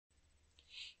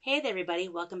Hey there everybody,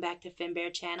 welcome back to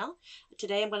FinBear channel.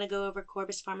 Today I'm going to go over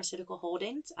Corbus Pharmaceutical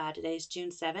Holdings. Today is June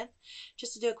 7th,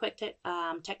 just to do a quick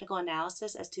technical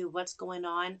analysis as to what's going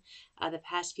on the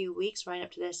past few weeks right up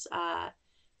to this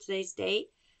today's date.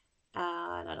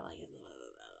 I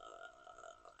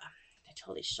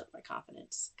totally shook my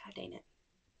confidence. God dang it.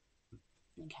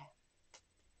 Okay.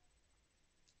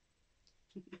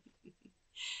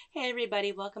 Hey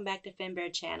everybody, welcome back to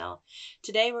FinBear channel.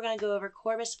 Today we're going to go over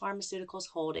Corbus Pharmaceuticals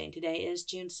Holding. Today is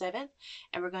June 7th,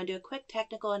 and we're going to do a quick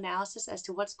technical analysis as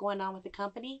to what's going on with the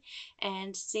company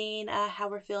and seeing how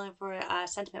we're feeling for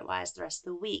sentiment-wise the rest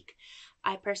of the week.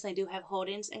 I personally do have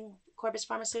holdings in Corbus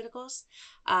Pharmaceuticals.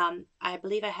 I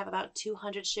believe I have about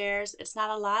 200 shares. It's not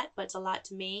a lot, but it's a lot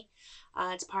to me.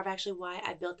 It's part of actually why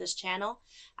I built this channel.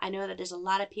 I know that there's a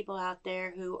lot of people out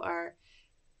there who are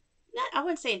I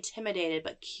wouldn't say intimidated,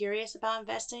 but curious about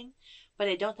investing, but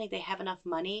they don't think they have enough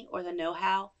money or the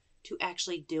know-how to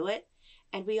actually do it.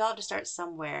 And we all have to start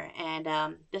somewhere.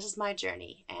 And this is my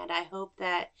journey. And I hope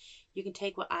that you can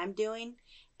take what I'm doing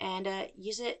and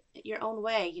use it your own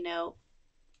way. You know,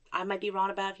 I might be wrong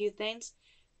about a few things.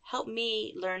 Help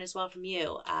me learn as well from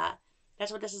you.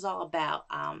 That's what this is all about.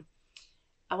 I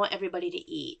want everybody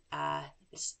to eat.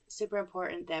 It's super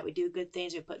important that we do good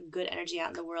things. We put good energy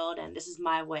out in the world, and this is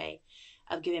my way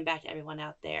of giving back to everyone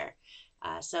out there.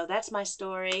 So that's my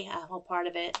story, a whole part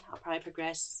of it. I'll probably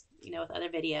progress, with other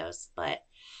videos. But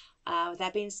with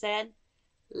that being said,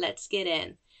 let's get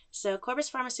in. So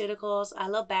Corbus Pharmaceuticals, a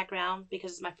little background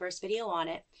because it's my first video on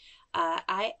it.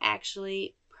 I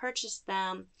actually purchased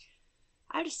them,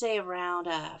 I would say around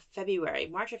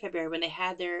March or February, when they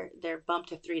had their bump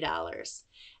to $3.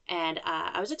 And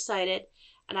I was excited,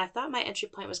 and I thought my entry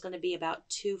point was going to be about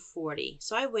 $2.40.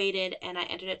 So I waited, and I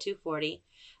entered at $2.40.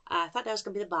 I thought that was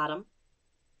going to be the bottom.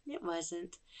 It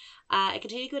wasn't. It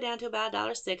continued to go down to about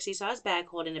 $1.60, so I was back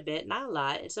holding a bit. Not a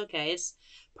lot. It's okay. It's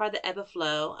part of the ebb and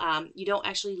flow. You don't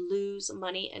actually lose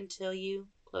money until you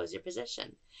close your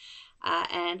position.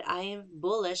 And I am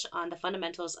bullish on the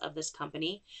fundamentals of this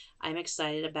company. I'm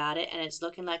excited about it, and it's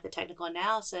looking like the technical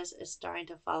analysis is starting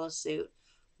to follow suit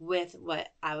with what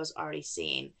I was already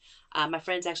seeing. My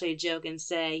friends actually joke and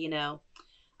say,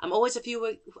 I'm always a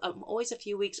few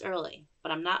weeks early,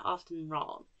 but I'm not often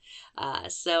wrong.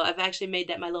 So I've actually made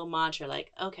that my little mantra,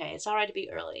 like, okay, it's all right to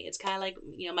be early. It's kind of like,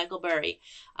 Michael Burry.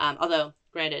 Although,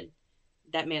 granted,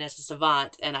 that man is a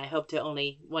savant, and I hope to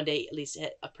only one day at least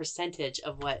hit a percentage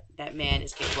of what that man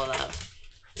is capable of.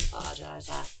 Apologize.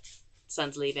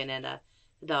 Son's leaving, and the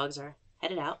dogs are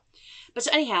headed out. But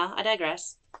so anyhow, I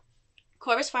digress.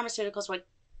 Corbus Pharmaceuticals, what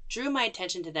drew my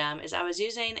attention to them is I was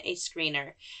using a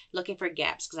screener looking for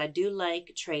gaps because I do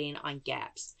like trading on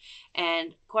gaps.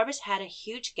 And Corbus had a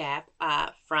huge gap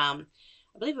from,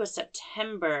 I believe it was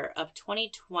September of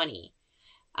 2020.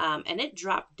 And it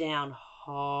dropped down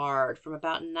hard from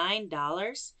about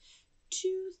 $9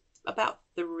 to about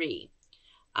 $3.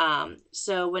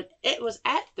 So when it was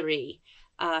at $3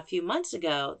 a few months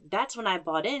ago, that's when I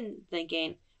bought in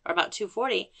thinking, or about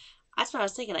 $2.40. That's when I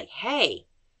was thinking, like, hey,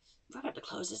 we're about to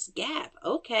close this gap.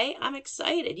 Okay, I'm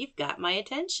excited. You've got my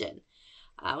attention.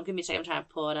 Give me a second. I'm trying to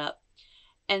pull it up.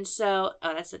 And so,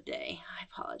 that's a day. I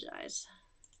apologize.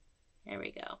 There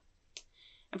we go.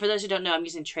 And for those who don't know, I'm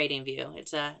using TradingView.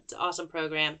 It's an awesome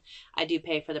program. I do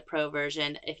pay for the pro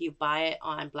version. If you buy it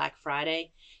on Black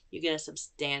Friday, you get a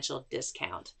substantial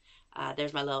discount.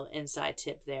 There's my little inside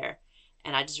tip there.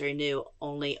 And I just renew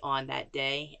only on that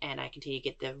day, and I continue to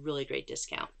get the really great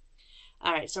discount.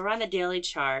 All right, so we're on the daily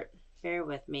chart. Bear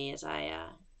with me as I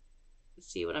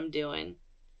see what I'm doing.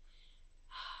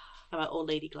 Got my old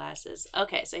lady glasses.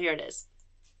 Okay, so here it is.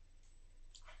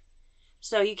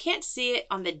 So you can't see it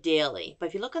on the daily, but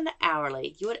if you look on the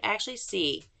hourly, you would actually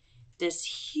see this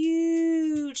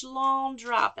huge long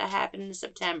drop that happened in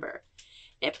September.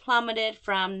 It plummeted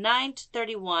from 9 to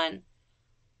 31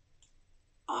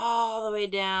 all the way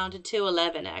down to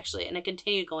 211 actually, and it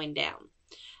continued going down.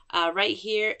 Right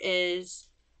here is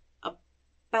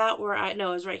about where it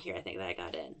was right here, I think, that I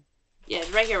got in. Yeah,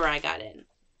 it's right here where I got in.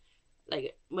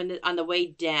 Like on the way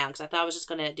down, because I thought I was just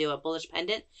going to do a bullish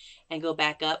pendant and go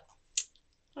back up.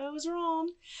 I was wrong.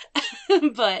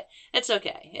 But it's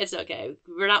okay. It's okay.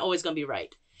 We're not always going to be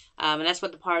right. And that's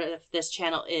what the part of this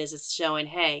channel is. It's showing,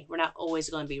 hey, we're not always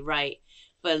going to be right,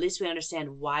 but at least we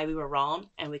understand why we were wrong,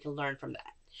 and we can learn from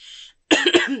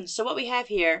that. So what we have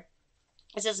here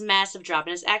It's this massive drop,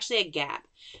 and it's actually a gap.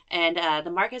 And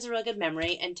the market has a really good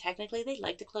memory, and technically they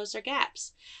like to close their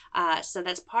gaps. So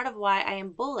that's part of why I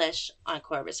am bullish on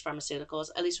Corbus Pharmaceuticals,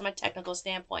 at least from a technical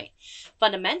standpoint.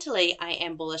 Fundamentally, I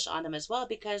am bullish on them as well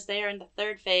because they are in the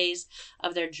third phase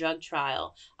of their drug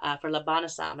trial for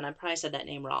Lenebasum, and I probably said that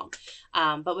name wrong.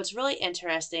 But what's really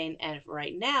interesting, and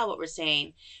right now what we're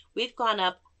saying, we've gone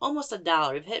up almost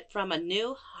 $1. We've hit from a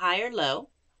new higher low,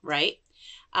 right?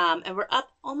 And we're up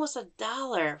almost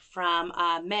 $1 from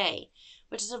May,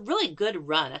 which is a really good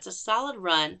run. That's a solid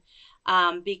run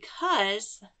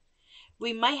because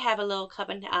we might have a little cup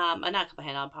and not cup and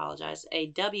handle, I apologize, a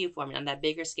W forming on that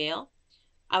bigger scale.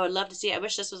 I would love to see. I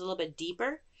wish this was a little bit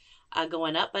deeper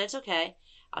going up, but it's okay.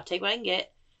 I'll take what I can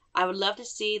get. I would love to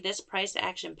see this price to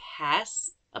action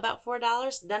pass about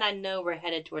 $4. Then I know we're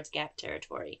headed towards gap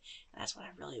territory. And that's what I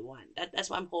really want. That's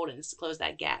what I'm holding, is to close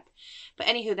that gap. But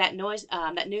anywho, that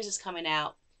news is coming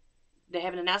out. They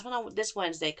have an announcement on this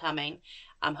Wednesday coming.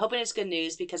 I'm hoping it's good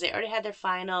news because they already had their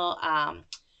final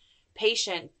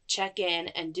patient check in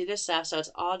and do this stuff. So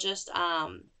it's all just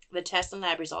the test and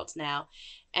lab results now.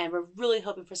 And we're really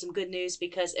hoping for some good news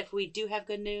because if we do have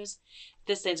good news,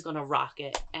 this thing's going to rock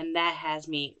it. And that has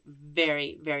me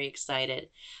very, very excited.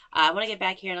 I want to get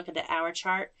back here and look at the hour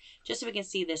chart just so we can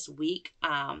see this week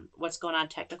what's going on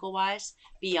technical wise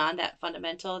beyond that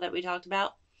fundamental that we talked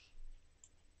about.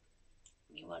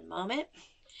 Give me one moment.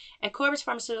 And Corbus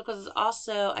Pharmaceuticals is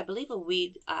also, I believe, a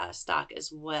weed stock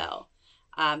as well.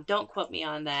 Don't quote me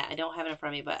on that. I don't have it in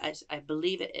front of me, but I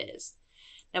believe it is.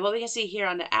 Now, what we can see here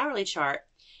on the hourly chart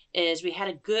is we had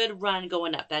a good run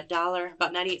going up. That dollar,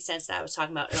 about 98 cents that I was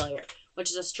talking about earlier,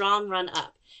 which is a strong run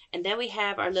up. And then we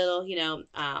have our little,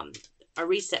 our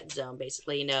reset zone,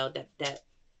 basically, that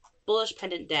bullish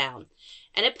pendant down.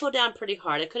 And it pulled down pretty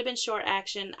hard. It could have been short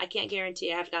action. I can't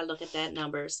guarantee. I have got to look at that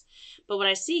numbers. But what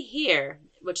I see here,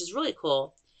 which is really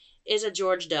cool, is a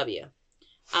George W.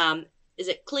 Is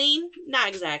it clean? Not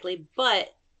exactly,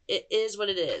 but it is what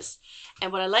it is.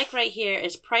 And what I like right here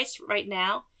is price right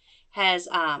now has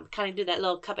kind of do that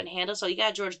little cup and handle. So you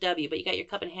got a George W, but you got your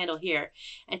cup and handle here.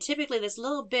 And typically this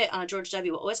little bit on a George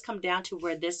W will always come down to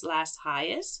where this last high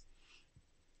is.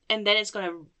 And then it's going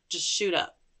to just shoot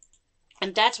up.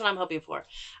 And that's what I'm hoping for.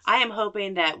 I am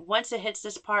hoping that once it hits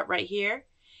this part right here,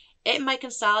 it might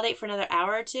consolidate for another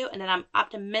hour or two, and then I'm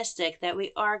optimistic that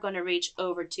we are going to reach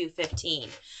over 215.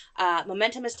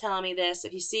 Momentum is telling me this.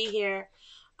 If you see here,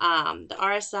 the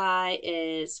RSI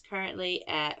is currently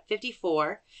at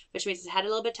 54, which means it's had a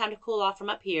little bit of time to cool off from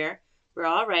up here. We're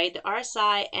all right. The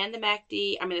RSI and the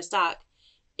MACD, the stock,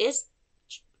 is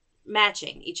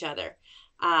matching each other.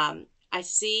 I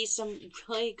see some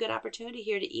really good opportunity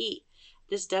here to eat.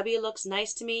 This W looks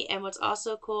nice to me, and what's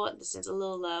also cool, this is a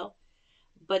little low,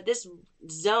 but this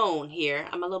zone here,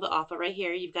 I'm a little bit off, but right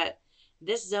here, you've got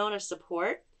this zone of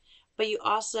support, but you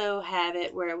also have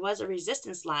it where it was a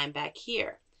resistance line back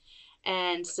here.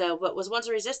 And so what was once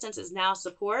a resistance is now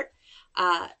support.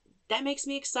 That makes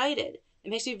me excited. It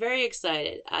makes me very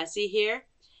excited. See here,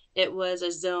 it was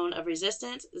a zone of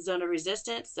resistance.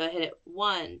 So I hit it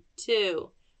 1,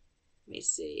 2, let me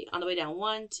see, on the way down,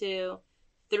 1, 2,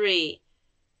 3,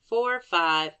 4,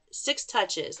 5, 6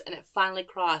 touches, and it finally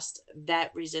crossed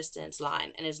that resistance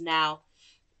line and is now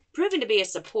proving to be a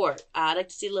support. I'd like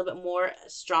to see a little bit more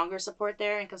stronger support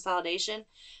there in consolidation.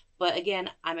 But again,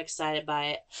 I'm excited by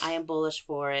it. I am bullish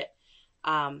for it.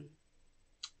 I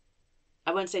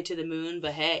wouldn't say to the moon,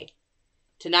 but hey,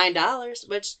 to $9,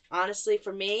 which honestly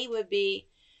for me would be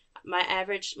my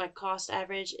cost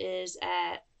average is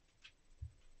at,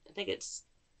 I think it's,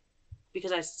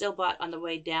 because I still bought on the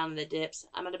way down in the dips,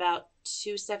 I'm at about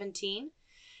 217.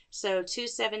 So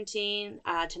 217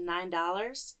 to $9.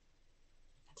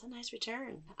 That's a nice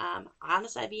return.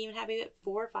 Honestly, I'd be even happy with $4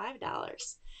 or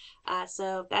 $5.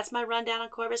 So that's my rundown on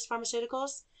Corbus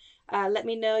Pharmaceuticals. Let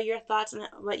me know your thoughts and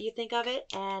what you think of it.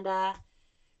 And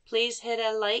please hit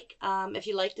a like if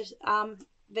you liked this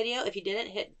video. If you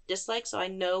didn't, hit dislike so I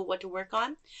know what to work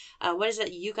on. What is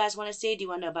it you guys want to see? Do you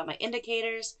want to know about my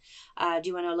indicators? Do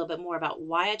you want to know a little bit more about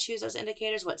why I choose those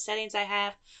indicators, what settings I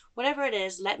have? Whatever it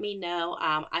is, let me know.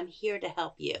 I'm here to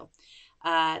help you.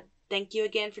 Thank you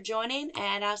again for joining,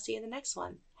 and I'll see you in the next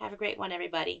one. Have a great one,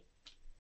 everybody.